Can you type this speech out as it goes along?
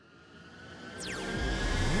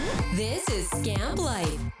This is Scamp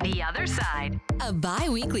Life, The Other Side, a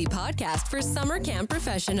bi-weekly podcast for summer camp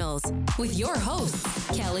professionals with your hosts,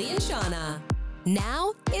 Kelie and Shauna.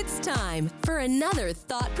 Now it's time for another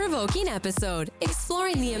thought-provoking episode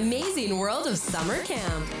exploring the amazing world of summer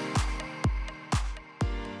camp.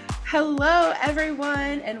 Hello,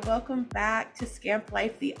 everyone, and welcome back to Scamp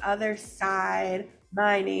Life, The Other Side.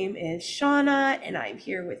 My name is Shauna, and I'm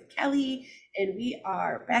here with Kelie, and we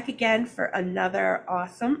are back again for another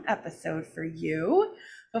awesome episode for you.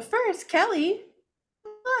 But first, Kelie,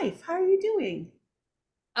 life, how are you doing?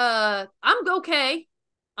 I'm okay.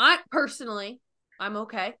 I'm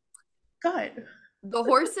okay. Good. The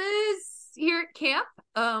horses here at camp,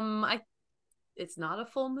 it's not a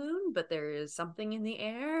full moon, but there is something in the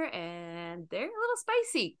air and they're a little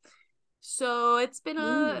spicy. So it's been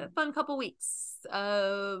a fun couple weeks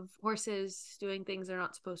of horses doing things they're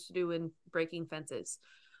not supposed to do and breaking fences.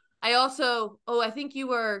 I think you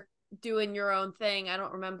were doing your own thing. I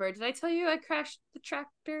don't remember. Did I tell you I crashed the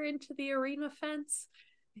tractor into the arena fence?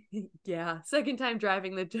 Yeah, second time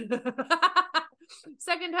driving the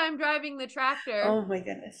tractor. Oh my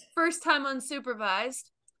goodness. First time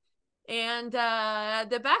unsupervised. And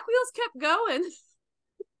the back wheels kept going.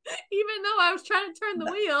 Even though I was trying to turn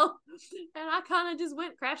the wheel, and I kind of just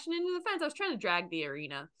went crashing into the fence. I was trying to drag the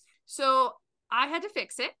arena. So I had to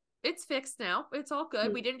fix it. It's fixed now. It's all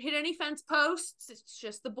good. We didn't hit any fence posts. It's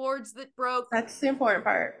just the boards that broke. That's the important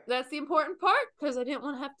part. That's the important part, because I didn't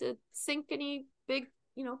want to have to sink any big,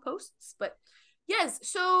 posts. But yes,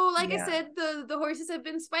 so like I said, the horses have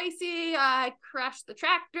been spicy. I crashed the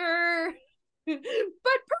tractor. But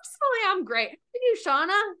personally, I'm great. How are you,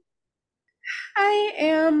 Shauna? I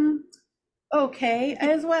am okay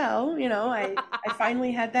as well. I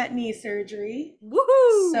finally had that knee surgery.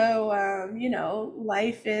 Woohoo! So,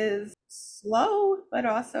 life is slow, but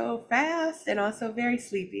also fast and also very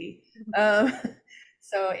sleepy.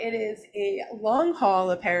 So it is a long haul,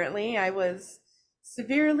 apparently. I was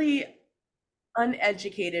severely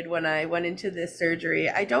uneducated when I went into this surgery.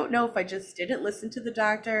 I don't know if I just didn't listen to the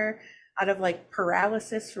doctor out of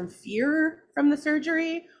paralysis from fear from the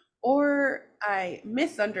surgery, or I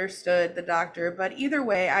misunderstood the doctor. But either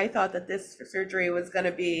way, I thought that this surgery was going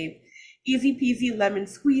to be easy peasy lemon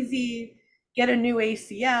squeezy, get a new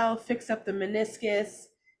ACL, fix up the meniscus,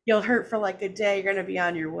 you'll hurt for a day, you're going to be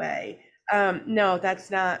on your way. No,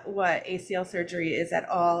 that's not what ACL surgery is at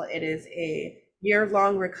all. It is a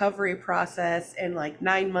year-long recovery process and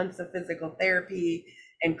 9 months of physical therapy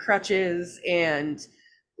and crutches and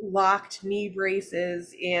locked knee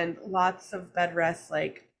braces and lots of bed rests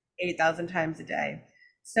 8,000 times a day.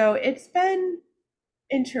 So it's been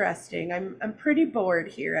interesting. I'm pretty bored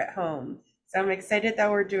here at home. So I'm excited that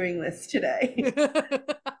we're doing this today.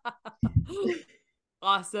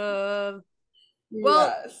 Awesome.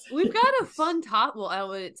 Well, yes. We've got a fun topic. Well, I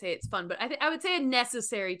wouldn't say it's fun, but I would say a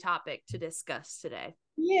necessary topic to discuss today.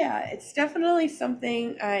 Yeah, it's definitely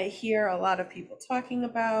something I hear a lot of people talking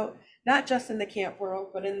about, not just in the camp world,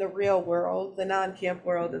 but in the real world, the non-camp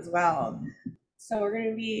world as well. So we're going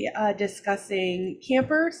to be discussing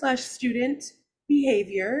camper/student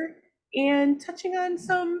behavior and touching on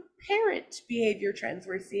some parent behavior trends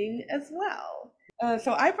we're seeing as well.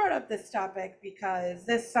 So I brought up this topic because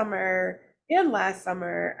this summer and last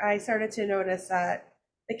summer, I started to notice that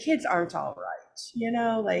the kids aren't all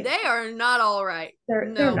right. They are not all right. They're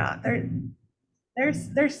not.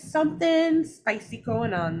 There's something spicy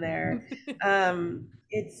going on there.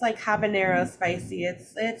 It's like habanero spicy.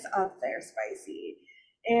 It's up there spicy.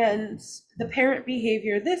 And the parent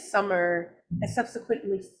behavior this summer has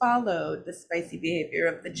subsequently followed the spicy behavior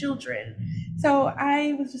of the children. So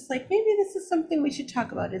I was just maybe this is something we should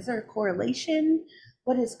talk about. Is there a correlation?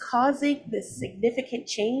 What is causing this significant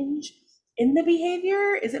change in the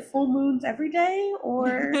behavior? Is it full moons every day,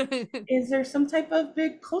 or is there some type of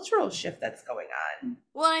big cultural shift that's going on?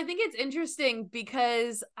 Well, I think it's interesting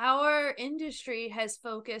because our industry has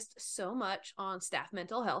focused so much on staff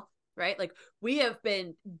mental health, right? We have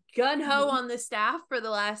been gun-ho on the staff for the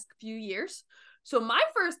last few years. So my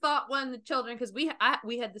first thought when the children, because we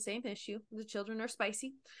had the same issue, the children are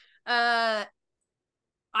spicy.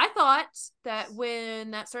 I thought that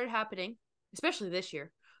when that started happening, especially this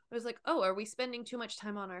year, I was oh, are we spending too much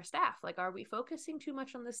time on our staff? Are we focusing too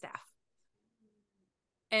much on the staff?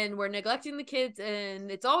 And we're neglecting the kids, and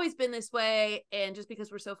it's always been this way. And just because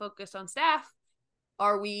we're so focused on staff,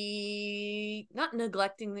 are we not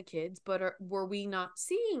neglecting the kids, but were we not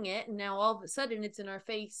seeing it? And now all of a sudden it's in our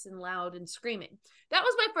face and loud and screaming. That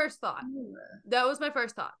was my first thought.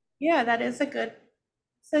 Yeah, that is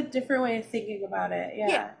it's a different way of thinking about it.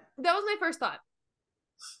 Yeah. That was my first thought.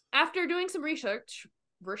 after doing some research,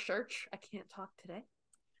 I can't talk today.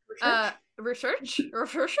 Research?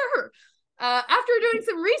 Research. After doing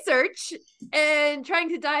some research and trying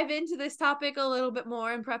to dive into this topic a little bit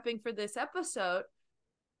more and prepping for this episode,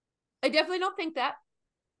 I definitely don't think that.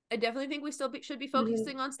 I definitely think we still should be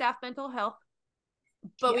focusing on staff mental health,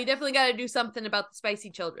 but we definitely got to do something about the spicy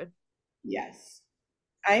children. Yes,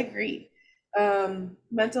 I agree.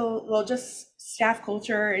 Just staff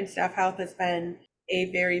culture and staff health has been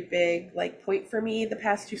a very big point for me the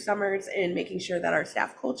past 2 summers in making sure that our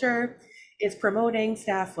staff culture is promoting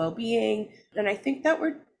staff well-being. And I think that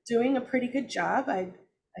we're doing a pretty good job. I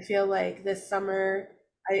feel like this summer,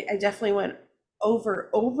 I definitely went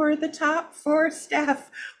over the top for staff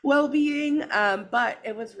well-being, but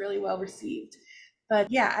it was really well received. But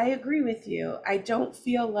yeah, I agree with you. I don't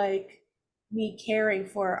feel like me caring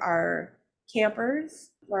for our campers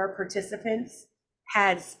or our participants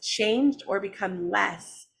has changed or become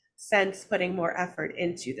less since putting more effort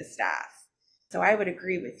into the staff. So I would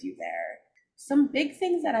agree with you there. Some big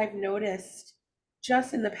things that I've noticed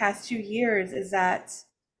just in the past 2 years is that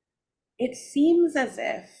it seems as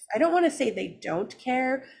if, I don't want to say they don't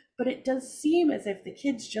care, but it does seem as if the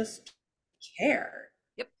kids just care.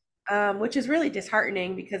 Yep. Which is really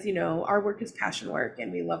disheartening because, our work is passion work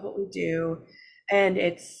and we love what we do. And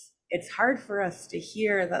it's hard for us to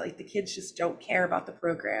hear that the kids just don't care about the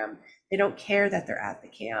program. They don't care that they're at the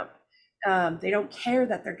camp. They don't care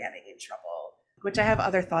that they're getting in trouble, which I have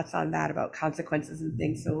other thoughts on that about consequences and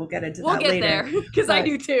things. So we'll get into that later. We'll get there because I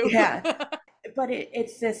do too. Yeah. But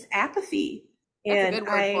it's this apathy. That's a good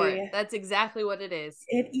word for it. That's exactly what it is.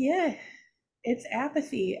 It's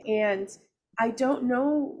apathy. And I don't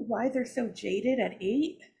know why they're so jaded at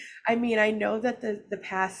 8. I mean, I know that the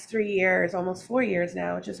past 3 years, almost 4 years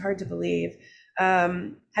now, which is hard to believe,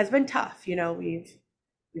 has been tough.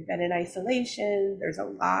 We've been in isolation. There's a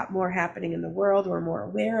lot more happening in the world. We're more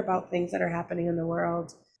aware about things that are happening in the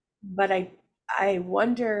world. But I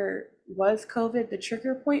wonder, was COVID the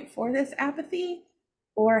trigger point for this apathy?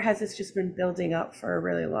 Or has this just been building up for a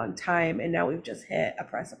really long time and now we've just hit a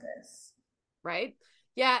precipice? Right.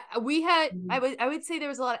 Yeah, we had, I would say there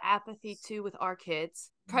was a lot of apathy too with our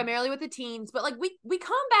kids, primarily with the teens, but we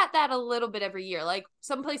combat that a little bit every year.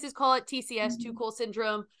 Some places call it TCS, too cool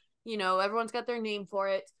syndrome. Everyone's got their name for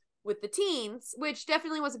it with the teens, which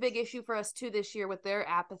definitely was a big issue for us too this year with their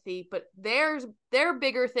apathy. But their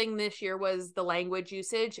bigger thing this year was the language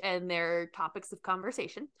usage and their topics of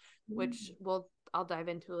conversation, which I'll dive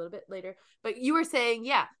into a little bit later. But you were saying,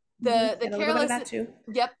 yeah, the carelessness.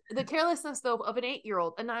 Yep, the carelessness though of an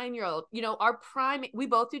 8-year-old, a 9-year-old. Our prime. We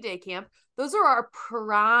both do day camp. Those are our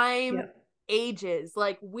prime ages.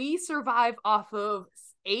 We survive off of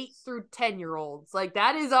 8 through 10-year-olds.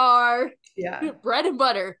 That is our bread and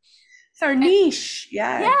butter. It's our niche.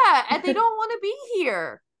 Yeah, and they don't want to be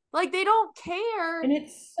here. They don't care. And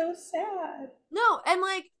it's so sad. No, and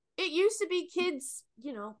it used to be kids,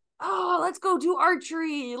 oh, let's go do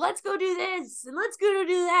archery. Let's go do this. And let's go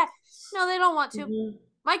do that. No, they don't want to. Mm-hmm.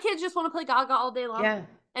 My kids just want to play Gaga all day long. Yeah.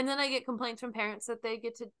 And then I get complaints from parents that they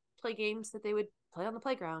get to play games that they would play on the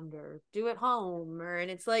playground or do at home.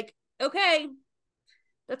 And it's okay,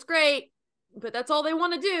 that's great. But that's all they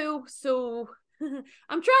want to do. So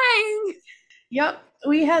I'm trying. Yep.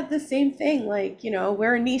 We had the same thing.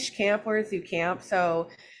 We're a niche camp. We're a zoo camp. So,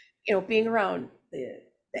 being around the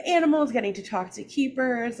animals, getting to talk to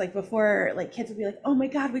keepers, before, kids would be oh my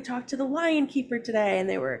God, we talked to the lion keeper today. And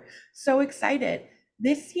they were so excited.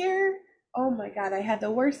 This year, oh my God, I had the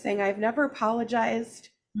worst thing. I've never apologized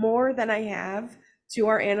more than I have to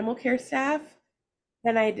our animal care staff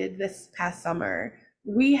than I did this past summer.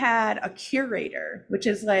 We had a curator, which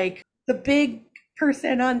is the big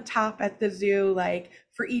person on top at the zoo.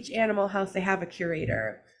 For each animal house, they have a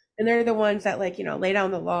curator. And they're the ones that lay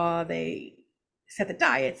down the law. They set the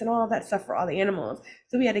diets and all that stuff for all the animals.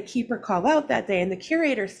 So we had a keeper call out that day and the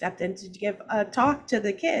curator stepped in to give a talk to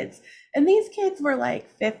the kids. And these kids were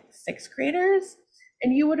 5th, 6th graders.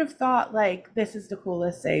 And you would have thought this is the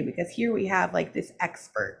coolest thing because here we have this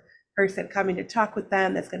expert person coming to talk with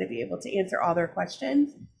them that's going to be able to answer all their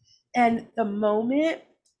questions. And the moment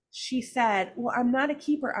she said, well, I'm not a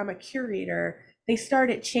keeper, I'm a curator, they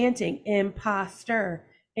started chanting imposter,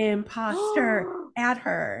 imposter at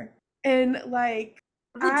her. And the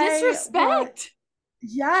disrespect.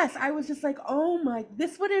 Yes, I was just oh my,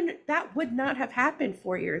 that would not have happened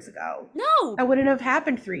 4 years ago. No. That wouldn't have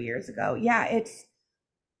happened 3 years ago. Yeah, it's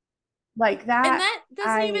that. And that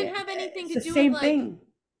doesn't even have anything to do with the same thing.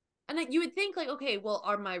 And you would think okay, well,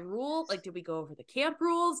 are my rules, did we go over the camp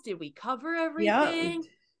rules? Did we cover everything?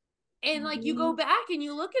 Yep. And you go back and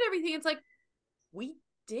you look at everything, it's we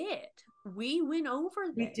did. We went over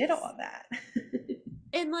this. We did all that.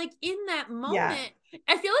 And like in that moment, Yeah.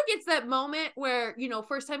 I feel like it's that moment where, you know,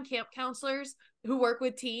 first time camp counselors who work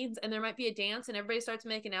with teens and there might be a dance and everybody starts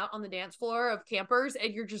making out on the dance floor of campers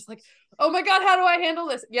and you're just like, oh my God, how do I handle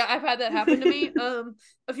this? Yeah, I've had that happen to me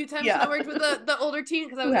a few times when I worked with the older teen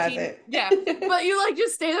because I was a teen. It? Yeah. But you like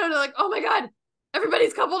just stay there and they're like, oh my God,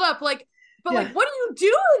 everybody's coupled up. Like, but like, what do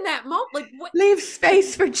you do in that moment? Like, what? Leave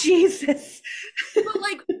space for Jesus. But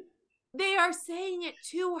like, they are saying it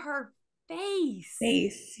to her face.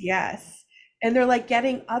 Yes. And they're like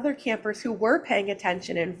getting other campers who were paying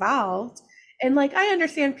attention involved. And like, I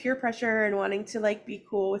understand peer pressure and wanting to like be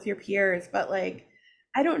cool with your peers, but like,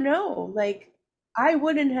 I don't know, like I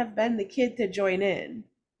wouldn't have been the kid to join in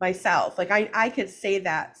myself. Like I could say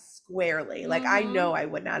that squarely. Like I know I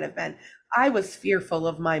would not have been. I was fearful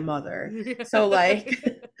of my mother. So like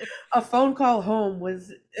a phone call home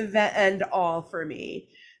was the end all for me.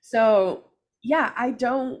 So yeah,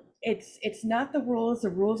 it's not the rules. The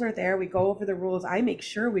rules are there. We go over the rules. I make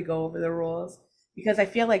sure we go over the rules because I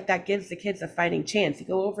feel like that gives the kids a fighting chance. You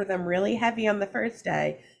go over them really heavy on the first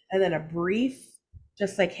day and then a brief,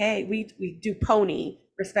 just like, hey, we do pony,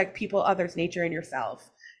 respect people, others, nature, and yourself.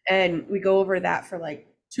 And we go over that for like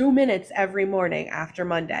 2 minutes every morning after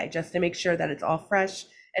Monday, just to make sure that it's all fresh.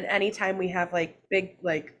 And anytime we have like big,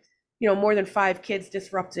 like, you know, more than 5 kids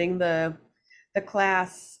disrupting the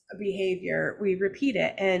class behavior, we repeat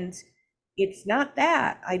it. And it's not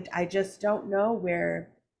that. I just don't know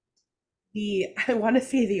where I want to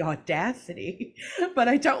say the audacity, but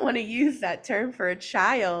I don't want to use that term for a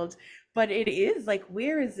child. But it is like,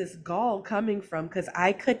 where is this gall coming from? Because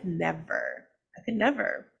I could never.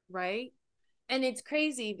 Right. And it's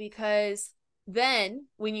crazy because then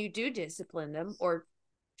when you do discipline them or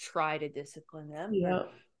try to discipline them, yeah.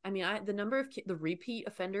 I mean, the number of the repeat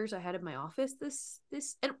offenders I had in my office this,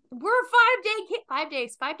 and we're 5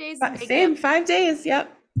 days. Same 5 days.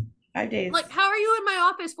 Yep. 5 days. Like, how are you in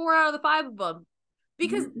my office 4 out of the 5 of them?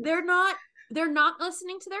 Because they're not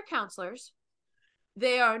listening to their counselors.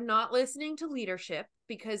 They are not listening to leadership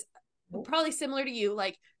because probably similar to you,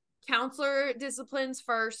 like counselor disciplines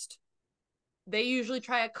first. They usually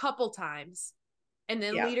try a couple times. And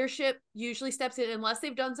then leadership usually steps in unless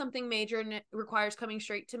they've done something major and it requires coming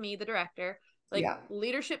straight to me, the director. Like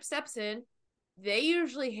leadership steps in. They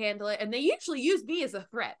usually handle it and they usually use me as a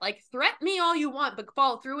threat. Like threat me all you want, but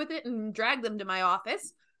follow through with it and drag them to my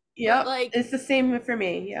office. Yeah. Like it's the same for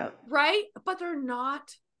me. Yeah. Right. But they're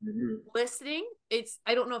not listening.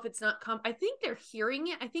 I don't know if it's not I think they're hearing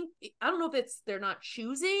it. I don't know if they're not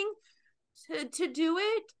choosing to do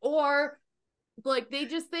it or like they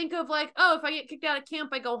just think of like, oh, if I get kicked out of camp,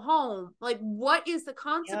 I go home. Like, what is the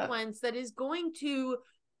consequence that is going to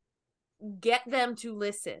get them to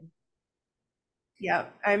listen? Yeah,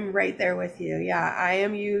 I'm right there with you. Yeah, I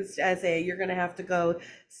am used as you're going to have to go.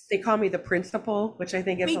 They call me the principal, which I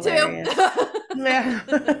think is hilarious. Yeah.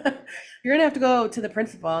 You're going to have to go to the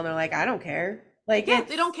principal. And they're like, I don't care. Like,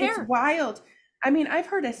 they don't care. It's wild. I mean, I've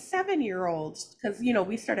heard a 7-year-old, because, you know,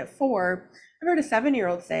 we start at 4. I've heard a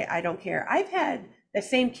 7-year-old say, I don't care. I've had the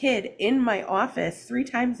same kid in my office 3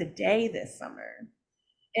 times a day this summer.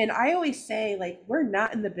 And I always say, like, we're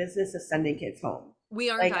not in the business of sending kids home. We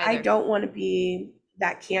aren't like, I don't want to be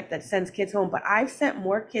that camp that sends kids home, but I've sent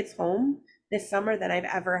more kids home this summer than I've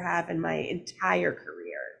ever have in my entire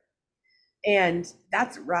career. And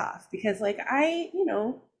that's rough because like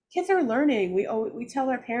kids are learning. We tell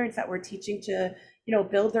our parents that we're teaching to,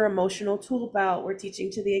 build their emotional tool belt. We're teaching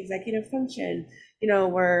to the executive function.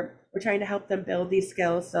 We're trying to help them build these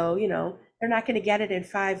skills. So, they're not going to get it in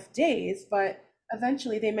 5 days, but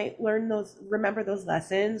eventually they might remember those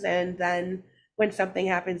lessons. And then when something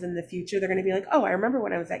happens in the future, they're going to be like, oh, I remember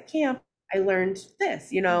when I was at camp, I learned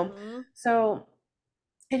this, So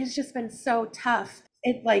it has just been so tough.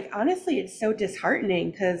 Honestly, it's so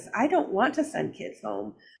disheartening because I don't want to send kids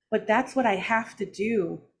home, but that's what I have to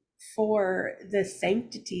do for the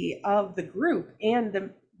sanctity of the group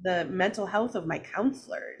and the mental health of my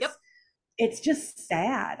counselors. Yep. It's just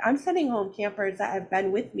sad. I'm sending home campers that have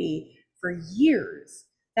been with me for years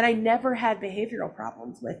that I never had behavioral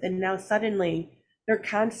problems with. And now suddenly they're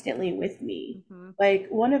constantly with me. Like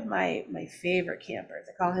one of my favorite campers,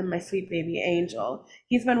 I call him my sweet baby angel.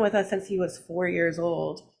 He's been with us since he was 4 years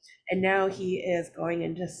old. And now he is going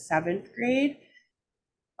into 7th grade.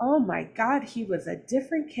 Oh my God, he was a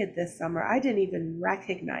different kid this summer. I didn't even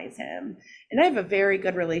recognize him. And I have a very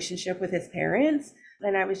good relationship with his parents.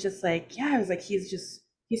 And I was just like,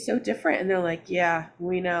 he's so different. And they're like, yeah,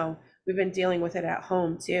 we know. We've been dealing with it at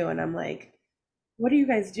home too. And I'm like, what are you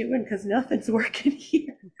guys doing? Because nothing's working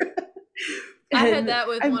here. I had that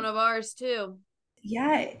with And one of ours too.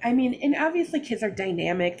 yeah, I mean, and obviously kids are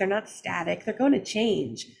dynamic, they're not static, they're going to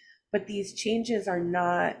change. But these changes are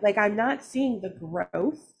not like I'm not seeing the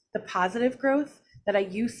growth, the positive growth that I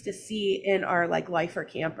used to see in our like lifer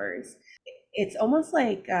campers. It's almost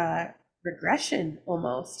like regression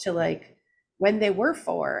almost to like when they were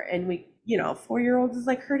four and we, 4-year-old is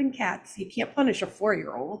like herding cats. You can't punish a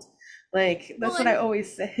 4-year-old. Like Well, that's what I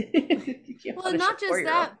always say. You can't well, punish a not just 4-year-old.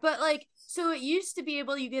 that, but like, so it used to be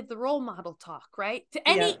able you give the role model talk, right? To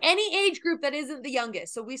Yeah. any age group that isn't the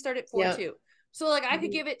youngest. So we start at 4 Yeah. too. So like I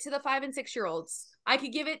could Mhm. give it to the 5 and 6-year-olds. I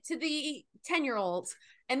could give it to the 10-year-olds.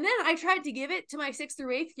 And then I tried to give it to my 6th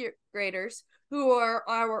through 8th graders, who are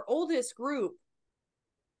our oldest group,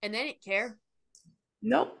 and they didn't care.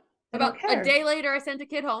 Nope. I About don't a care. day later, I sent a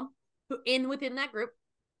kid home within that group.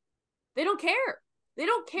 They don't care. They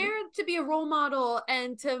don't care to be a role model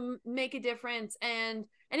and to make a difference. And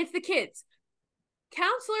it's the kids.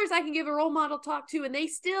 Counselors I can give a role model talk to, and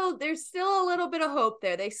there's still a little bit of hope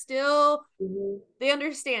there. They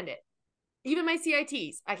understand it. Even my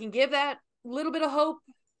CITs, I can give that little bit of hope.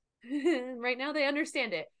 Right now they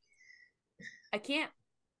understand it. I can't.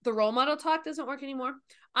 The role model talk doesn't work anymore.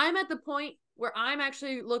 I'm at the point where I'm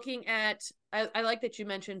actually looking at, I like that you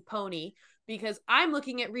mentioned pony, because I'm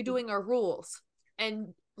looking at redoing our rules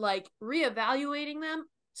and like reevaluating them.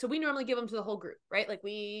 So we normally give them to the whole group, right? Like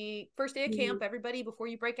first day of camp, everybody, before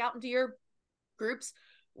you break out into your groups,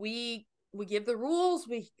 we give the rules,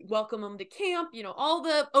 we welcome them to camp, all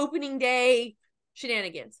the opening day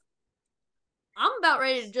shenanigans. I'm about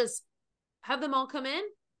ready to just have them all come in.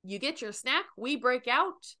 You get your snack, we break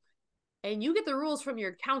out, and you get the rules from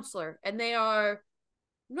your counselor. And they are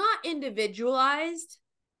not individualized,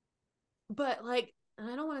 but like,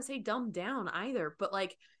 I don't want to say dumbed down either, but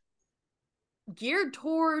like geared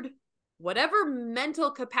toward whatever mental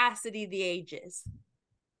capacity the age is.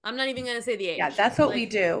 I'm not even going to say the age. Yeah, that's what we like,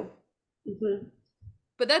 do. Mm-hmm.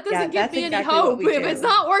 But that Yeah, doesn't give that's me any exactly what hope we if it's do.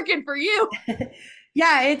 not working for you.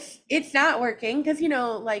 Yeah, it's not working because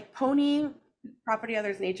like pony, property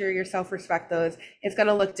others nature, your self-respect, those it's going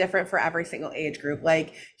to look different for every single age group.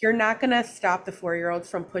 Like you're not going to stop the 4-year-olds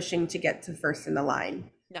from pushing to get to first in the line.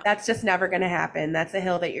 No. That's just never going to happen. That's a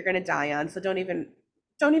hill that you're going to die on, so don't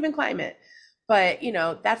even climb it. But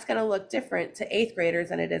that's going to look different to 8th graders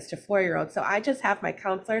than it is to 4-year-olds. So I just have my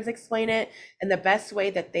counselors explain it in the best way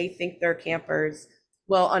that they think their campers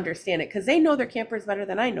will understand it, because they know their campers better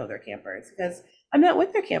than I know their campers, because I'm not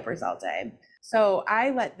with their campers all day. So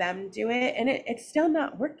I let them do it, and it's still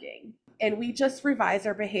not working. And we just revised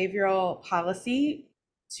our behavioral policy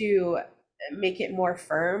to make it more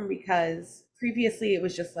firm, because previously it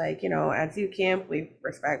was just like, at zoo camp, we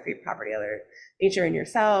respect property other nature and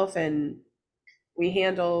yourself, and we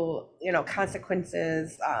handle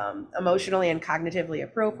consequences emotionally and cognitively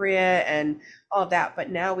appropriate and all of that.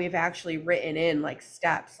 But now we've actually written in like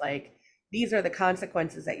steps, like these are the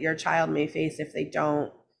consequences that your child may face if they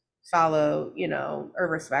don't follow or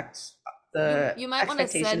respect the you might want to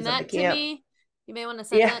expectations send of the that to camp. me. You may want to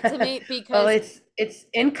send that to me Well, because it's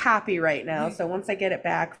in copy right now, so once I get it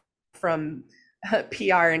back from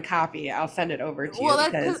PR and copy, I'll send it over to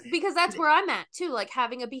you, because that's where I'm at too, like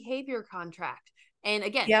having a behavior contract. And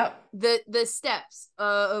again, yep, the steps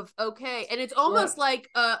of okay, and it's almost like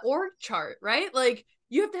a org chart, right? Like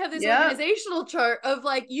you have to have this organizational chart of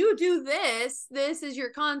like, you do this is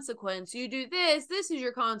your consequence, you do this is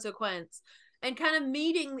your consequence, and kind of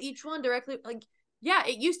meeting each one directly. Like, yeah,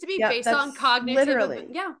 it used to be based on cognitive,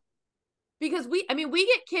 because we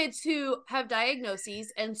get kids who have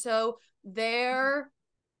diagnoses, and so their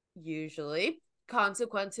usually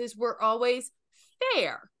consequences were always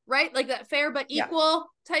fair, right? Like that fair but equal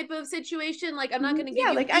type of situation. Like, I'm not going to give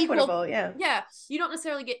you like equal, equitable. Yeah, you don't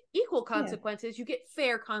necessarily get equal consequences. You get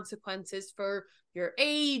fair consequences for your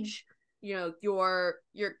age, your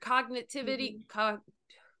cognitivity.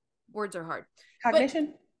 Words are hard.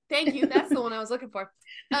 Cognition. But, thank you. That's the one I was looking for.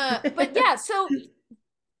 But yeah, so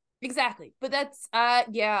exactly. But that's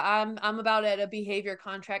I'm about at a behavior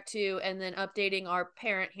contract too, and then updating our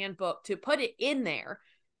parent handbook to put it in there,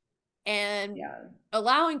 and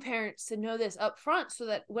allowing parents to know this up front, so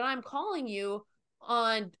that when I'm calling you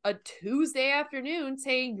on a Tuesday afternoon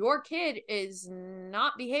saying your kid is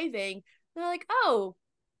not behaving, they're like, oh,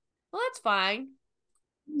 well, that's fine.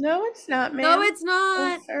 No, it's not, ma'am. No, it's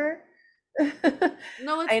not. No, sir.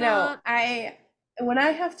 No, it's I know. not. When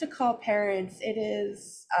I have to call parents, it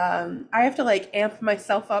is I have to like amp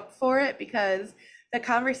myself up for it, because the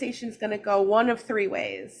conversation is going to go one of 3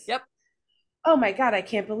 ways. Yep. Oh my God, I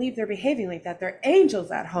can't believe they're behaving like that. They're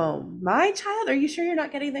angels at home. My child, are you sure you're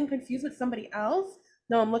not getting them confused with somebody else?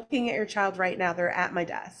 no, I'm looking at your child right now. They're at my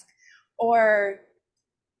desk. Or,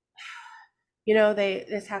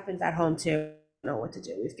 this happens at home too. I don't know what to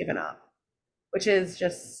do. We've given up, which is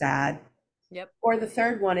just sad. Yep. Or the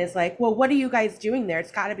third one is like, well, what are you guys doing there?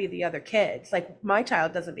 It's got to be the other kids. Like, my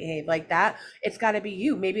child doesn't behave like that. It's got to be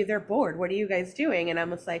you. Maybe they're bored. What are you guys doing? And I'm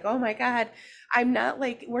just like, oh my God,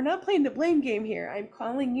 we're not playing the blame game here. I'm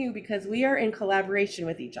calling you because we are in collaboration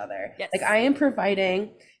with each other. Yes. Like, I am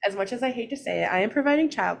providing, as much as I hate to say it, I am providing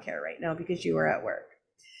childcare right now because you are at work.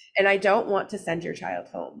 And I don't want to send your child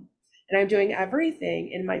home. And I'm doing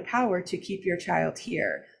everything in my power to keep your child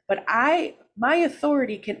here. But my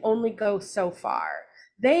authority can only go so far.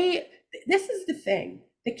 This is the thing.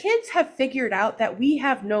 The kids have figured out that we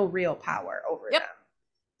have no real power over them.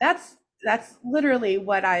 That's literally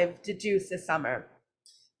what I've deduced this summer.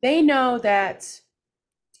 They know that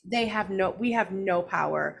we have no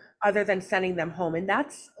power other than sending them home. And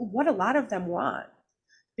that's what a lot of them want.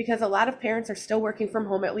 Because a lot of parents are still working from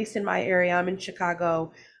home, at least in my area. I'm in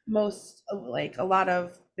Chicago. A lot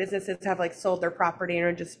of businesses have sold their property and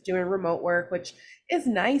are just doing remote work, which is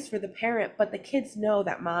nice for the parent, but the kids know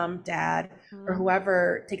that mom, dad, or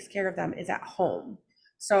whoever takes care of them is at home.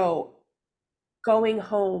 So going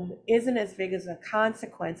home isn't as big as a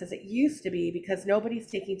consequence as it used to be because nobody's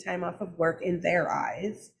taking time off of work in their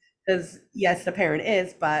eyes. Because yes, the parent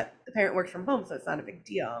is, but the parent works from home, so it's not a big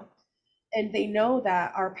deal. And they know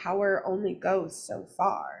that our power only goes so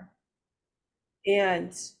far.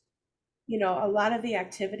 And, a lot of the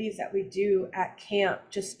activities that we do at camp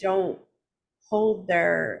just don't hold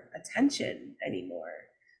their attention anymore,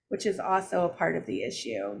 which is also a part of the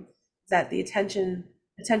issue, that the attention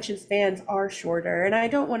spans are shorter. And I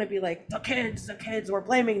don't want to be like, the kids, we're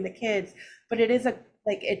blaming the kids, but it is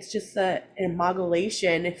it's just an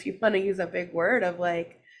amalgamation, if you want to use a big word, of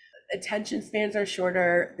attention spans are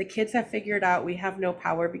shorter. The kids have figured out we have no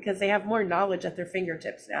power because they have more knowledge at their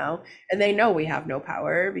fingertips now. And they know we have no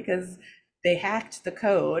power because they hacked the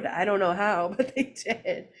code. I don't know how, but they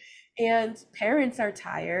did. And parents are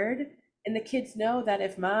tired. And the kids know that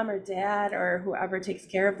if mom or dad or whoever takes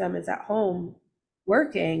care of them is at home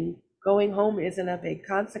working, going home isn't a big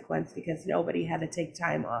consequence because nobody had to take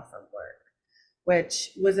time off from work,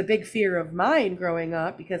 which was a big fear of mine growing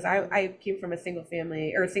up because I came from a single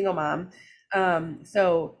family or a single mom.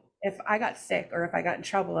 So if I got sick or if I got in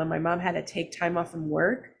trouble and my mom had to take time off from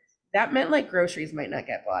work, that meant groceries might not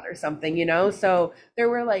get bought or something, So there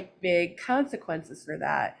were big consequences for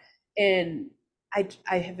that. And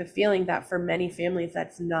I have a feeling that for many families,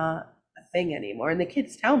 that's not a thing anymore. And the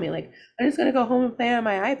kids tell me I'm just going to go home and play on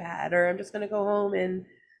my iPad, or I'm just going to go home and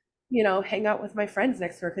hang out with my friends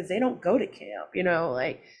next door because they don't go to camp,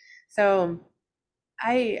 so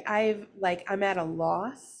I'm at a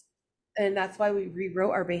loss. And that's why we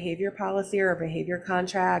rewrote our behavior policy or our behavior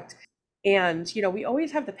contract. And, we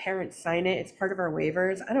always have the parents sign it. It's part of our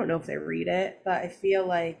waivers. I don't know if they read it, but I feel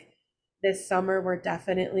like this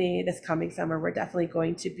coming summer, we're definitely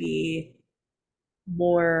going to be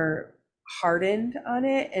more hardened on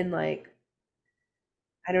it. And I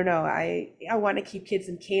don't know, I want to keep kids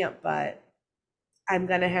in camp, but I'm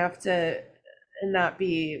going to have to not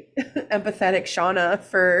be empathetic Shauna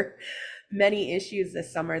for many issues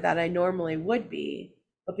this summer that I normally would be,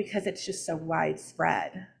 but because it's just so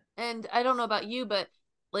widespread. And I don't know about you, but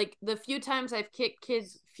the few times I've kicked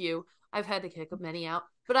kids, I've had to kick many out,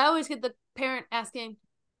 but I always get the parent asking,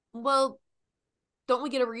 well, don't we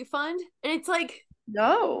get a refund? And it's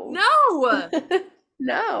no.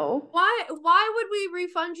 No. Why would we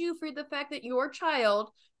refund you for the fact that your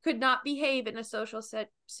child could not behave in a social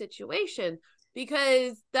situation?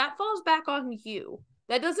 Because that falls back on you.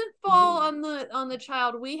 That doesn't fall on the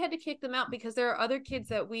child. We had to kick them out because there are other kids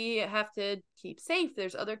that we have to keep safe.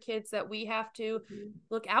 There's other kids that we have to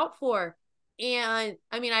look out for. And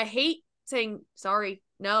I mean, I hate saying sorry,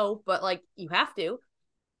 no, but you have to.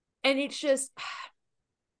 And it's just,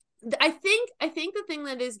 I think the thing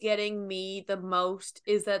that is getting me the most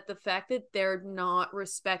is that the fact that they're not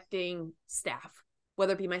respecting staff,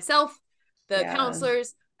 whether it be myself, the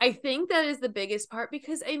counselors. I think that is the biggest part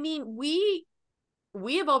because I mean, we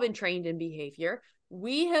have all been trained in behavior.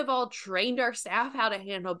 We have all trained our staff how to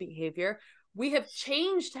handle behavior. We have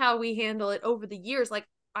changed how we handle it over the years.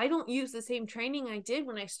 I don't use the same training I did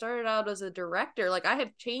when I started out as a director. I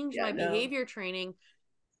have changed my behavior training.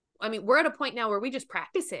 I mean, we're at a point now where we just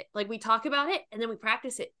practice it. We talk about it and then we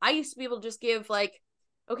practice it. I used to be able to just give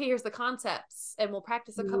okay, here's the concepts and we'll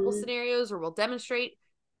practice a couple scenarios or we'll demonstrate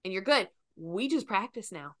and you're good. We just practice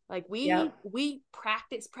now. We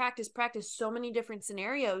practice so many different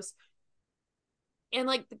scenarios. And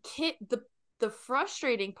the the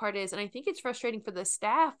frustrating part is, and I think it's frustrating for the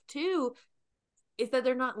staff too, is that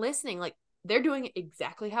they're not listening. Like, they're doing it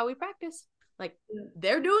exactly how we practice. Like,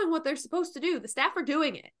 they're doing what they're supposed to do. The staff are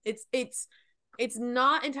doing it. It's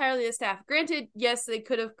not entirely the staff. Granted, yes, they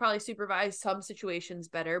could have probably supervised some situations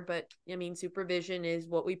better, but I mean, supervision is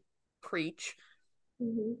what we preach.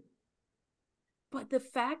 Mm-hmm. But the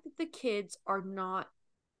fact that the kids are not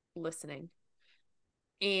listening,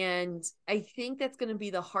 and I think that's going to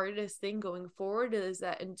be the hardest thing going forward, is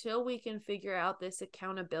that until we can figure out this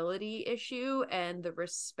accountability issue and the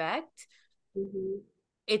respect,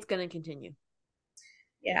 it's going to continue.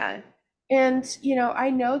 Yeah. And, you know, I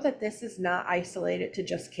know that this is not isolated to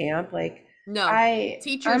just camp. Like, No,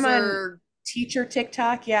 I'm on teacher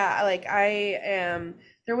TikTok. Yeah. Like,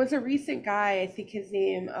 there was a recent guy, I think his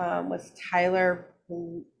name was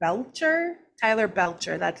Belcher. Tyler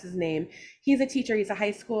Belcher, that's his name. He's a teacher. He's a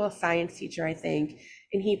high school science teacher, I think.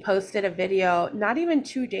 And he posted a video not even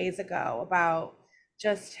 2 days ago about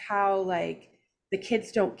just how, like, the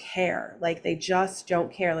kids don't care. Like, they just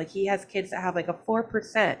don't care. Like, he has kids that have like a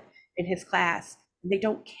 4% in his class, and they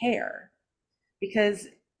don't care because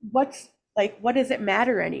what does it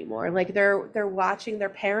matter anymore? Like, they're watching their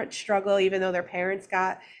parents struggle, even though their parents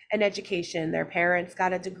got an education, their parents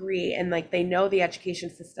got a degree, and like, they know the education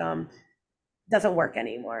system doesn't work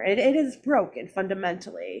anymore. It is broken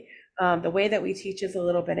fundamentally. The way that we teach is a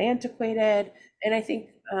little bit antiquated. And I think,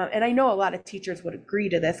 and I know a lot of teachers would agree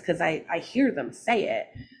to this because I hear them say it.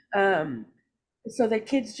 So the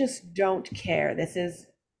kids just don't care.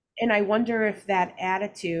 And I wonder if that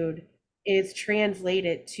attitude is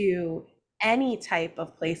translated to any type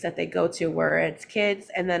of place that they go to where it's kids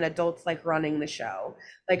and then adults like running the show.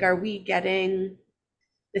 Like, are we getting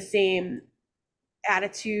the same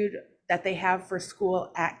attitude that they have for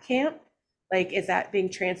school at camp? Like, is that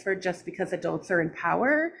being transferred just because adults are in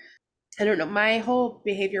power? I don't know. My whole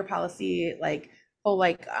behavior policy,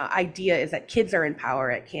 idea is that kids are in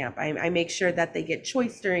power at camp. I make sure that they get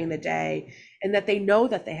choice during the day and that they know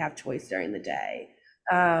that they have choice during the day,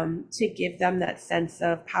 to give them that sense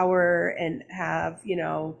of power and have, you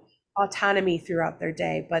know, autonomy throughout their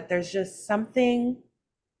day. But there's just something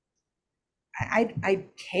I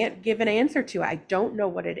can't give an answer to. I don't know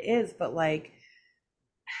what it is, but like,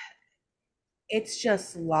 it's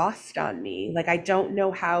just lost on me. Like, I don't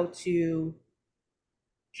know how to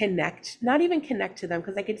not even connect to them,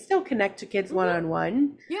 because I can still connect to kids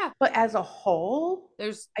one-on-one. Yeah. But as a whole,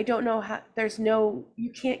 I don't know how,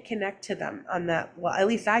 you can't connect to them on that. Well, at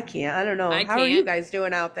least I can't. I don't know. How are you guys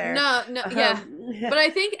doing out there? No, yeah. But I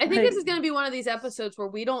think this is going to be one of these episodes where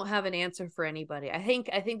we don't have an answer for anybody. I think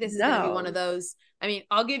this is going to be one of those. I mean,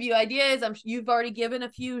 I'll give you ideas. You've already given a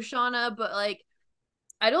few, Shauna, but like,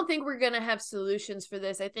 I don't think we're going to have solutions for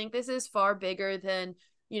this. I think this is far bigger than,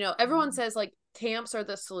 you know, everyone says like camps are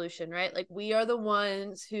the solution, right? Like, we are the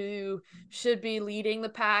ones who should be leading the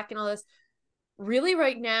pack and all this. Really,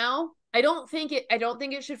 right now, I don't think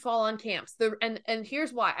it should fall on camps. And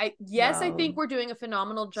here's why. I think we're doing a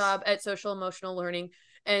phenomenal job at social emotional learning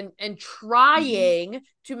and trying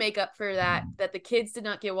to make up for that the kids did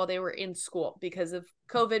not get while they were in school because of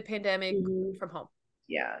COVID pandemic from home.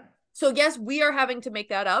 Yeah. So yes, we are having to make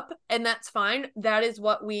that up, and that's fine. That is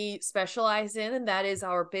what we specialize in, and that is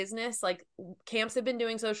our business. Like, camps have been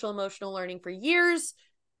doing social emotional learning for years.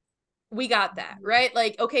 We got that, right?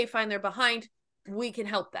 Like, okay, fine, they're behind. We can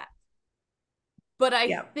help that. But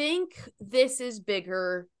I think this is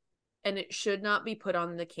bigger, and it should not be put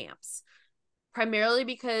on the camps. Primarily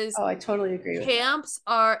because I totally agree with camps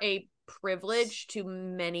are a privilege to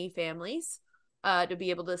many families, to be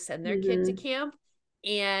able to send their kid to camp.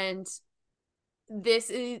 And this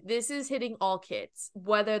is hitting all kids,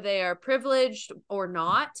 whether they are privileged or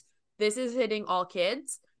not. This is hitting all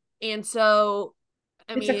kids. And so,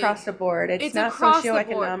 it's across the board. It's not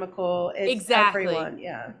socioeconomical. It's everyone.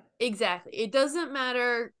 Yeah. Exactly. It doesn't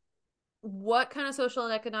matter what kind of social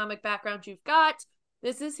and economic background you've got.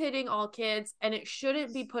 This is hitting all kids, and it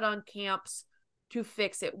shouldn't be put on camps to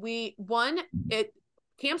fix it.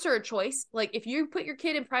 Camps are a choice. Like, if you put your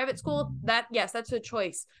kid in private school, that's a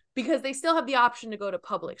choice, because they still have the option to go to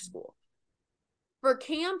public school. For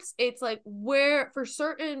camps, it's like, for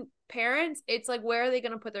certain parents, it's like, where are they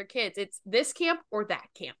going to put their kids? It's this camp or that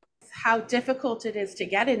camp. How difficult it is to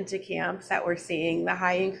get into camps that we're seeing, the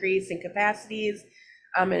high increase in capacities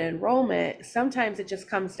and enrollment. Sometimes it just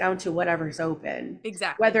comes down to whatever's open.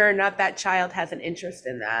 Exactly. Whether or not that child has an interest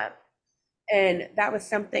in that. And that was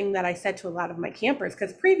something that I said to a lot of my campers,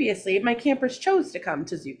 because previously my campers chose to come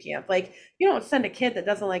to zoo camp. Like, you don't send a kid that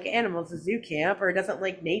doesn't like animals to zoo camp or doesn't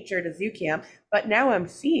like nature to zoo camp. But now I'm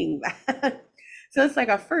seeing that. So it's like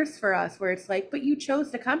a first for us where it's like, but you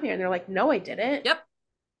chose to come here. And they're like, no, I didn't. Yep.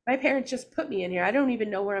 My parents just put me in here. I don't even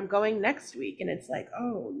know where I'm going next week. And it's like,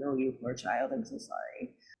 oh, no, you poor child. I'm so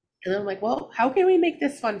sorry. And I'm like, well, how can we make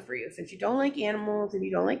this fun for you? Since you don't like animals and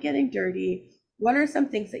you don't like getting dirty, what are some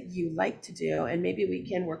things that you like to do? And maybe we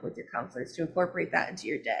can work with your counselors to incorporate that into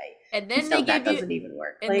your day. And then that doesn't even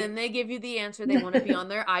work. And then they give you the answer. They want to be on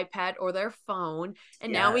their iPad or their phone.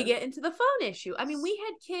 And now we get into the phone issue. I mean, we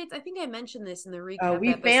had kids. I think I mentioned this in the recap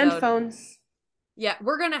we've episode. banned phones. Yeah,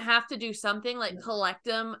 we're going to have to do something like collect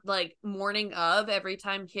them like morning of every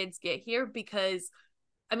time kids get here, because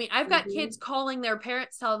I mean, I've got kids calling their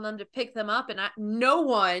parents, telling them to pick them up, and no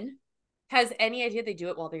one has any idea. They do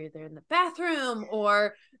it while they're in the bathroom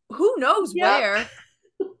or who knows where. And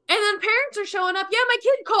then parents are showing up. Yeah, my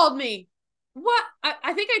kid called me. What?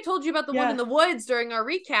 I think I told you about the one in the woods during our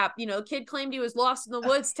recap. You know, kid claimed he was lost in the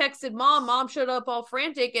woods, texted mom. Mom showed up all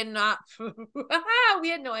frantic and we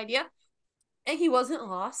had no idea. And he wasn't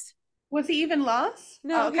lost. Was he even lost?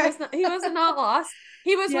 No, okay. He was not lost.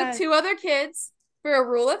 He was with 2 other kids for a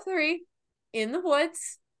rule of 3 in the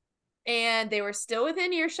woods, and they were still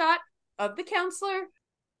within earshot of the counselor,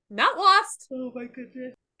 not lost. Oh my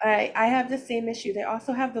goodness. I have the same issue. They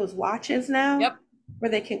also have those watches now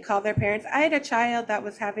where they can call their parents. I had a child that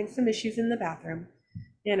was having some issues in the bathroom.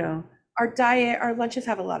 You know, our lunches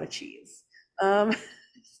have a lot of cheese.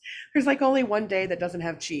 There's like only one day that doesn't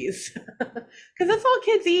have cheese because that's all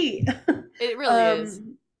kids eat. It really is.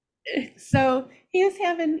 So he was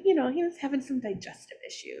having some digestive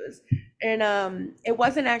issues, and it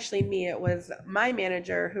wasn't actually me. It was my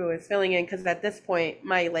manager who was filling in, because at this point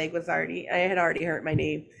my leg was I had already hurt my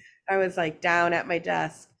knee. I was like down at my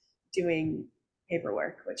desk doing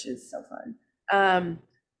paperwork, which is so fun.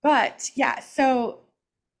 But yeah, so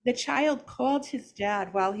the child called his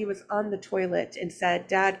dad while he was on the toilet and said,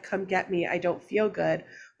 "Dad, come get me. I don't feel good."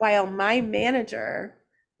 While my manager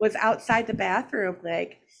was outside the bathroom,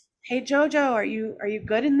 like, "Hey, Jojo, are you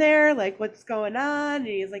good in there? Like, what's going on?" And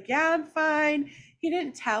he's like, "Yeah, I'm fine." He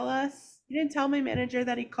didn't tell us. He didn't tell my manager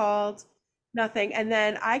that he called. Nothing. And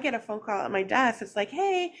then I get a phone call at my desk. It's like,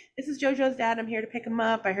 "Hey, this is Jojo's dad. I'm here to pick him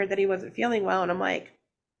up. I heard that he wasn't feeling well." And I'm like,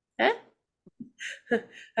 "Huh?" I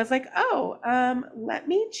was like, "Oh, let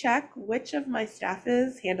me check which of my staff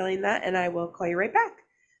is handling that, and I will call you right back."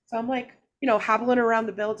 So I'm like, hobbling around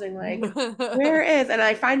the building, like, "Where is?" And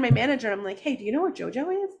I find my manager, and I'm like, "Hey, do you know where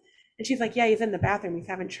Jojo is?" And she's like, "Yeah, he's in the bathroom. He's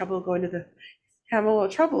having having a little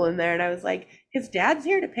trouble in there." And I was like, "His dad's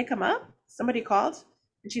here to pick him up? Somebody called?"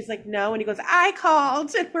 And she's like, "No." And he goes, "I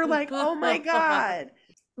called." And we're like, "Oh my God."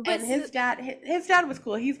 And his dad was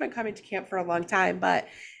cool. He's been coming to camp for a long time,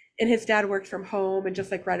 and his dad worked from home and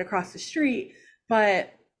just like right across the street.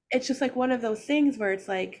 But it's just like one of those things where it's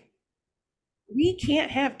like, we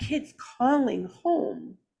can't have kids calling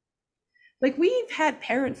home. Like, we've had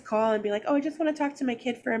parents call and be like, "Oh, I just want to talk to my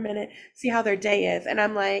kid for a minute, see how their day is." And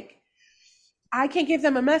I'm like, I can't give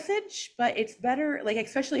them a message, but it's better, like,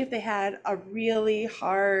 especially if they had a really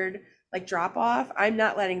hard like drop off, I'm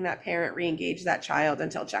not letting that parent re-engage that child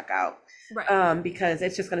until checkout. Right. Because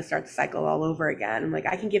it's just going to start the cycle all over again. I'm like,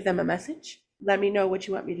 I can give them a message. Let me know what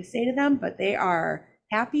you want me to say to them, but they are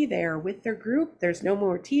happy. They are with their group. There's no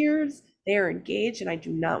more tears. They are engaged, and I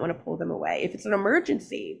do not want to pull them away. If it's an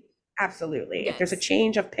emergency, absolutely. Yes. If there's a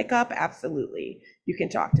change of pickup, absolutely. You can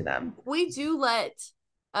talk to them. We do let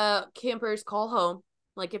campers call home.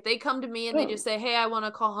 Like, if they come to me and they just say, "Hey, I want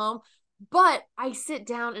to call home," but I sit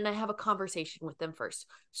down and I have a conversation with them first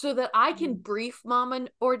so that I can brief mom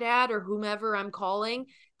or dad or whomever I'm calling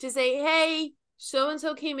to say, "Hey,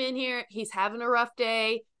 so-and-so came in here. He's having a rough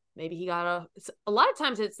day. Maybe he got a lot of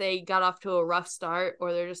times it's they got off to a rough start,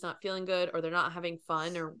 or they're just not feeling good, or they're not having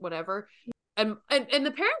fun or whatever." And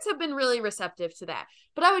the parents have been really receptive to that.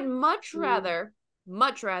 But I would much rather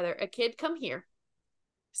a kid come here,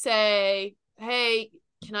 say, "Hey,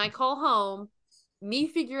 can I call home?" Me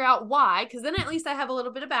figure out why, because then at least I have a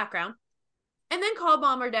little bit of background, and then call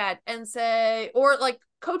mom or dad and say, or like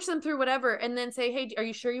coach them through whatever, and then say, "Hey, are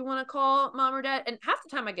you sure you want to call mom or dad?" And half the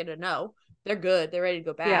time I get a no. They're good. They're ready to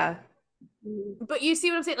go back. Yeah. But you see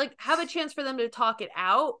what I'm saying? Like, have a chance for them to talk it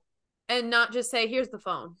out and not just say, "Here's the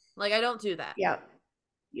phone." Like, I don't do that. Yeah.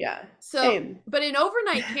 Yeah. So, same. But in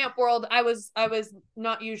overnight camp world, I was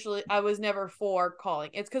never for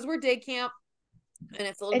calling. It's because we're day camp. And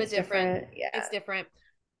it's a little bit different. Yeah. It's different.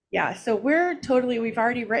 Yeah. So we've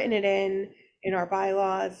already written it in our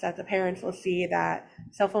bylaws that the parents will see that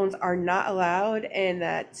cell phones are not allowed, and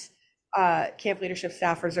that camp leadership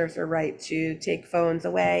staff reserves their right to take phones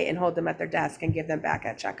away and hold them at their desk and give them back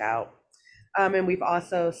at checkout. And we've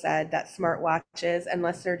also said that smartwatches,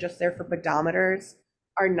 unless they're just there for pedometers,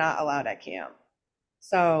 are not allowed at camp.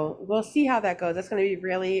 So we'll see how that goes. That's going to be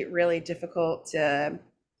really, really difficult to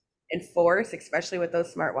enforce, especially with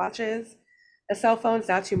those smartwatches. A cell phone's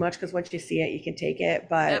not too much because once you see it, you can take it.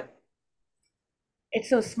 But it's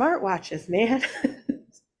those smartwatches, man.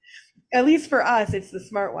 At least for us, it's the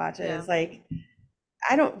smartwatches. Yeah. Like,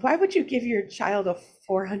 why would you give your child a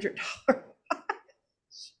 $400 watch?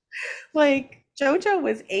 Like, JoJo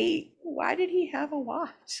was 8. Why did he have a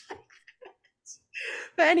watch?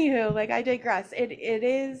 But anywho, like, I digress.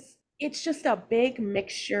 It's just a big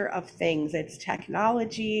mixture of things. It's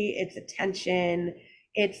technology, it's attention,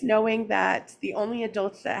 it's knowing that the only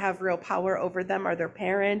adults that have real power over them are their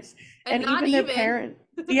parents. And even their parents.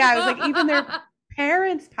 Yeah, I was like, even their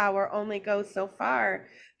parents' power only goes so far,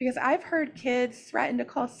 because I've heard kids threaten to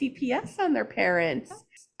call CPS on their parents.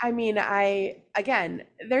 I mean, again,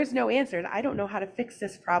 there's no answers. I don't know how to fix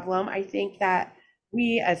this problem. I think that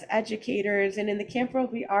we as educators and in the camp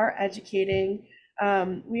world, we are educating.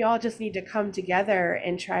 We all just need to come together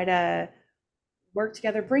and try to work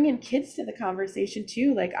together, bring in kids to the conversation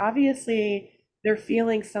too. Like, obviously, they're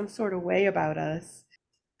feeling some sort of way about us.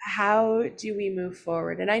 How do we move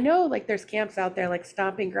forward? And I know, like, there's camps out there like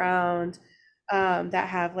Stomping Ground that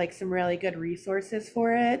have like some really good resources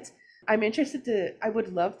for it. I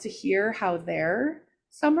would love to hear how their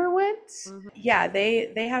summer went. Mm-hmm. Yeah,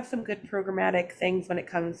 they have some good programmatic things when it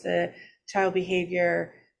comes to child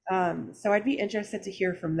behavior. So I'd be interested to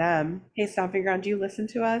hear from them. Hey, Stomping Ground, do you listen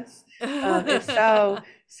to us? If so,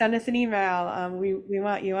 send us an email. We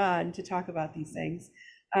want you on to talk about these things.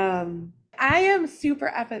 I am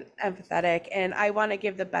super empathetic, and I want to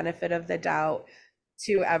give the benefit of the doubt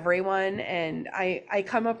to everyone, and I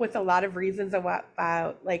come up with a lot of reasons about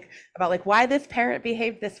why this parent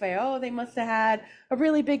behaved this way. Oh, they must have had a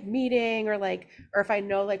really big meeting, or if I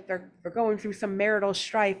know like they're going through some marital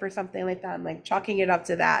strife or something like that, I'm like chalking it up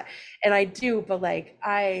to that. And I do, but like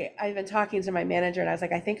I've been talking to my manager, and I was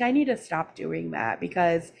like, I think I need to stop doing that,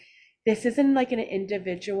 because this isn't like an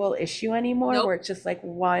individual issue anymore. Nope. Where it's just like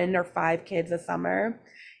 1 or 5 kids a summer.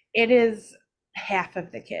 It is half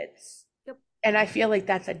of the kids. And I feel like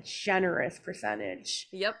that's a generous percentage.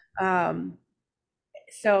 Yep.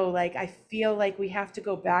 So like, I feel like we have to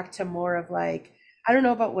go back to more of like, I don't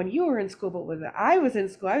know about when you were in school, but when I was in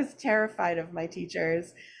school, I was terrified of my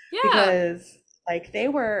teachers. Yeah. Because like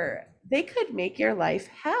they could make your life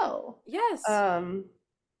hell. Yes.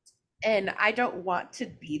 And I don't want to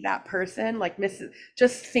be that person. Like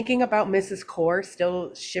just thinking about Mrs. Core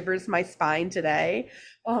still shivers my spine today.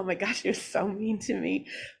 Oh my gosh, she was so mean to me.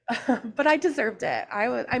 But I deserved it.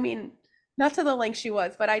 I mean, not to the length she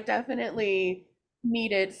was, but I definitely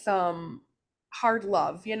needed some hard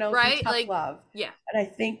love, some tough love. Yeah. And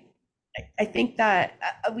I think that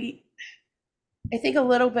I think a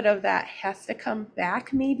little bit of that has to come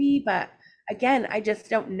back maybe, but again, I just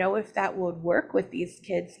don't know if that would work with these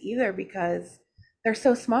kids either, because they're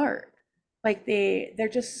so smart. Like they're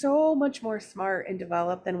just so much more smart and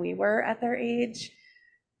developed than we were at their age.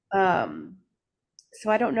 So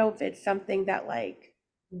I don't know if it's something that like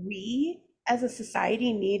we as a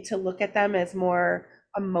society need to look at them as more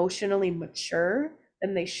emotionally mature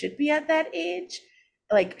than they should be at that age.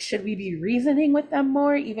 Like, should we be reasoning with them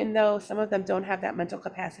more, even though some of them don't have that mental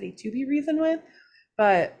capacity to be reasoned with?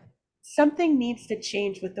 But something needs to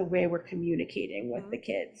change with the way we're communicating with the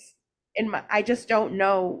kids. And I just don't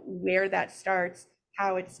know where that starts,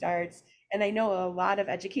 how it starts. And I know a lot of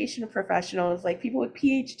education professionals, like people with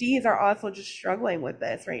PhDs, are also just struggling with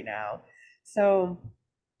this right now. So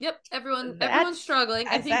yep, everyone's struggling.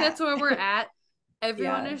 I think that's where we're at.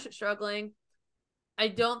 Everyone Yeah. is struggling. I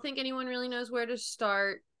don't think anyone really knows where to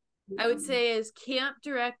start. I would say as camp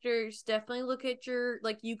directors, definitely look at your,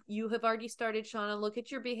 like you have already started, Shauna, look at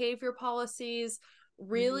your behavior policies,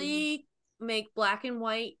 really make black and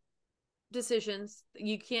white decisions.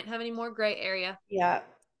 You can't have any more gray area. Yeah.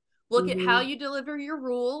 Look at how you deliver your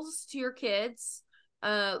rules to your kids.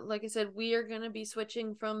 Like I said, we are going to be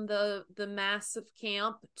switching from the massive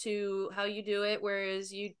camp to how you do it,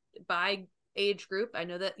 whereas you by age group. I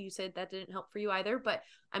know that you said that didn't help for you either, but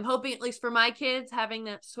I'm hoping, at least for my kids, having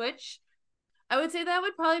that switch. I would say that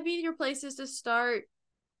would probably be your places to start.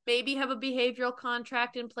 Maybe have a behavioral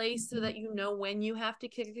contract in place so that you know when you have to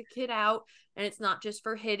kick a kid out, and it's not just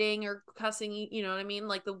for hitting or cussing, you know what I mean?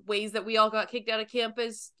 Like the ways that we all got kicked out of camp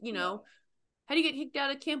is, how do you get kicked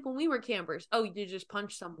out of camp when we were campers? Oh, you just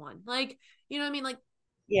punch someone. Like, you know what I mean? Like,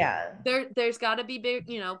 yeah, there's got to be big,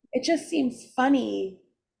 It just seems funny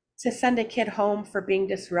to send a kid home for being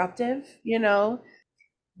disruptive,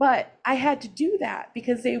 But I had to do that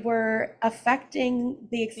because they were affecting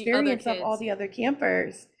the experience of all kids. the other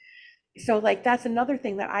campers. So like that's another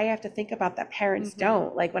thing that I have to think about that parents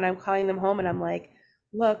don't. Like when I'm calling them home and I'm like,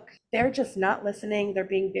 look, they're just not listening. They're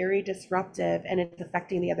being very disruptive and it's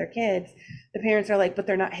affecting the other kids. The parents are like, but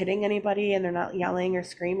they're not hitting anybody and they're not yelling or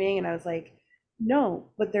screaming. And I was like, no,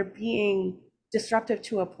 but they're being disruptive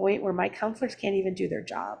to a point where my counselors can't even do their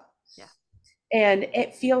job. Yeah. And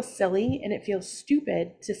it feels silly and it feels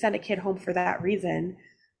stupid to send a kid home for that reason.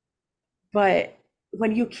 But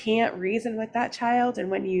when you can't reason with that child and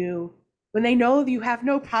when they know you have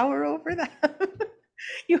no power over them,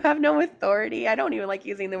 you have no authority. I don't even like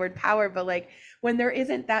using the word power, but like when there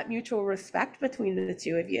isn't that mutual respect between the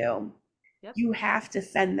two of you, Yep. you have to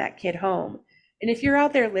send that kid home. And if you're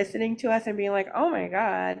out there listening to us and being like, oh my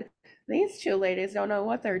God, these two ladies don't know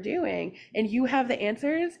what they're doing, and you have the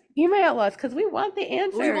answers, email us because we want the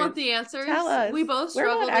answers. We want the answers. Tell us. We both We're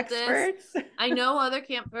struggled not with experts. this. I know other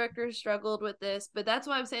camp directors struggled with this, but that's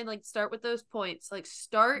why I'm saying, like, start with those points. Like,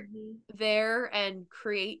 start there and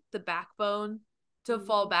create the backbone to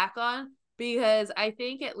fall back on, because I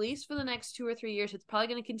think at least for the next 2 or 3 years, it's probably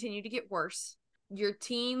going to continue to get worse. Your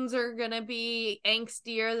teens are going to be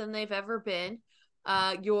angstier than they've ever been.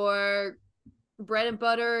 Your bread and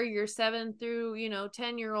butter, your 7 through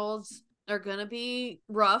 10-year-olds are going to be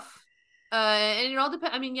rough. And it all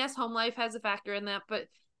depends. I mean, yes, home life has a factor in that, but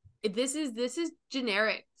this is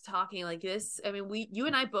generic talking like this. I mean, you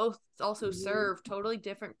and I both also serve totally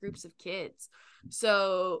different groups of kids.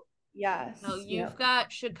 So yes, you've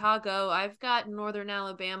got Chicago, I've got Northern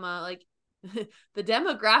Alabama. Like the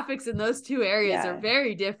demographics in those two areas are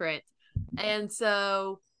very different. And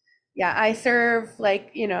so I serve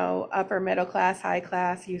like, upper middle class, high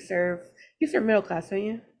class. You serve middle class, don't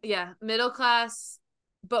you? Yeah, middle class,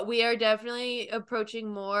 but we are definitely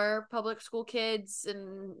approaching more public school kids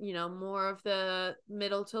and, more of the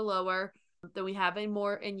middle to lower than we have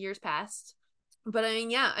in years past. But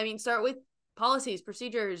I mean, start with policies,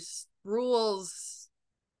 procedures, rules,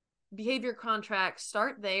 behavior contracts.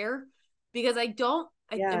 Start there, because I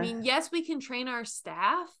mean, yes, we can train our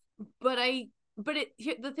staff, but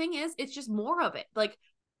the thing is, it's just more of it. Like,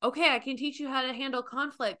 okay, I can teach you how to handle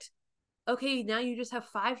conflict. Okay, now you just have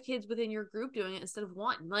 5 kids within your group doing it instead of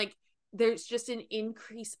 1. Like, there's just an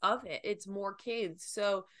increase of it. It's more kids.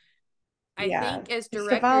 So I think as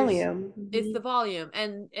directors, it's the volume.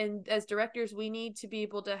 And as directors, we need to be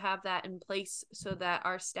able to have that in place so that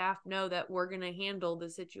our staff know that we're going to handle the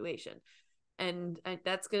situation. And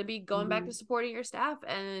that's going to be going back to supporting your staff.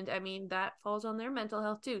 And I mean, that falls on their mental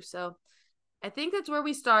health too. So I think that's where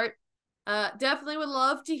we start. Definitely would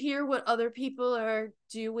love to hear what other people are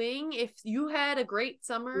doing. If you had a great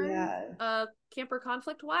summer, camper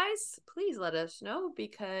conflict wise, please let us know,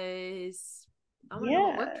 because I want to know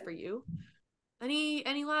what worked for you.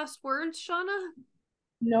 Any last words, Shauna?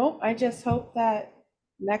 Nope. I just hope that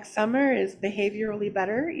next summer is behaviorally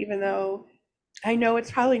better, even though I know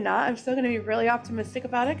it's probably not. I'm still going to be really optimistic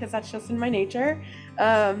about it because that's just in my nature.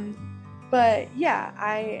 But yeah,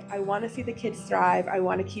 I want to see the kids thrive. I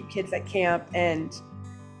want to keep kids at camp, and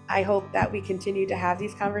I hope that we continue to have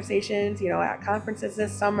these conversations, at conferences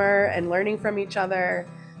this summer, and learning from each other,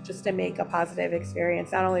 just to make a positive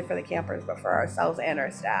experience, not only for the campers, but for ourselves and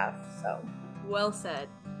our staff. So well said.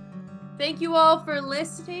 Thank you all for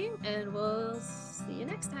listening, and we'll see you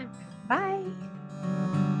next time. Bye.